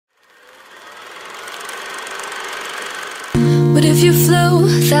What if you flew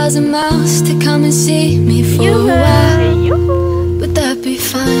 1,000 miles to come and see me for a while? Would that be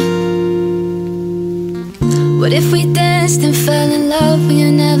fine? What if we danced and fell in love and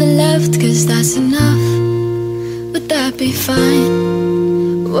you never left, 'cause that's enough? Would that be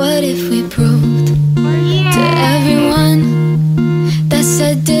fine? What if we proved to everyone that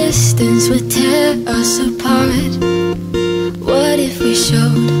said distance would tear us apart? What if we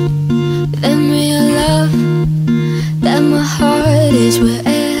showed them real love, that my heart is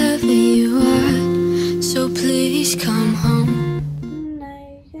wherever you are? So please come home.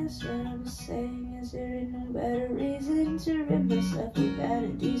 I guess what I'm saying is there ain't no better reason to rid myself of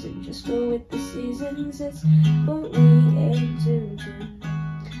vanities and just go with the seasons. It's what we aim to do.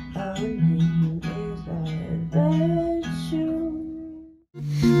 Our name is our virtue.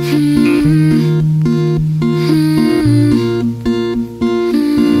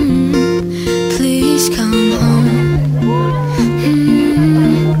 Please come home.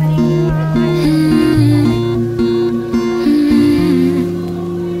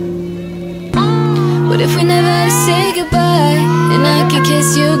 What if we never had to say goodbye and I could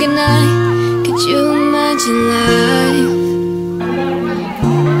kiss you goodnight? Could you imagine life?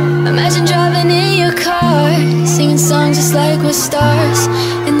 Imagine driving in your car, singing songs just like we're stars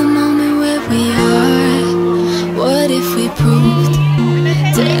in the moment where we are. What if we proved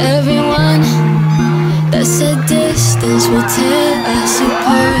to everyone that said distance will tear us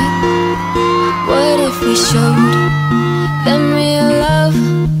apart? What if we showed them real love,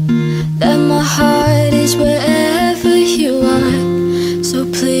 that my heart is wherever you are? So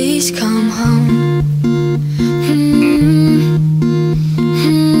please come home.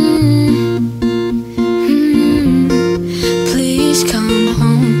 Please come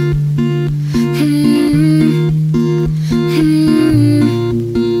home.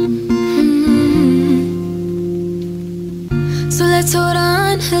 So let's hold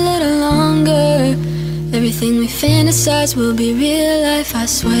on a little longer. Everything we fantasize will be real life, I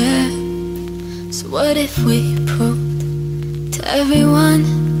swear. So what if we proved to everyone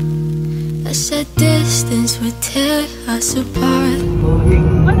that said distance would tear us apart?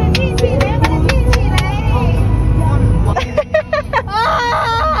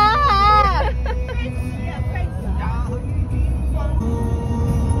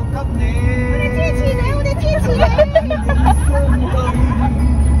 Cấp nè.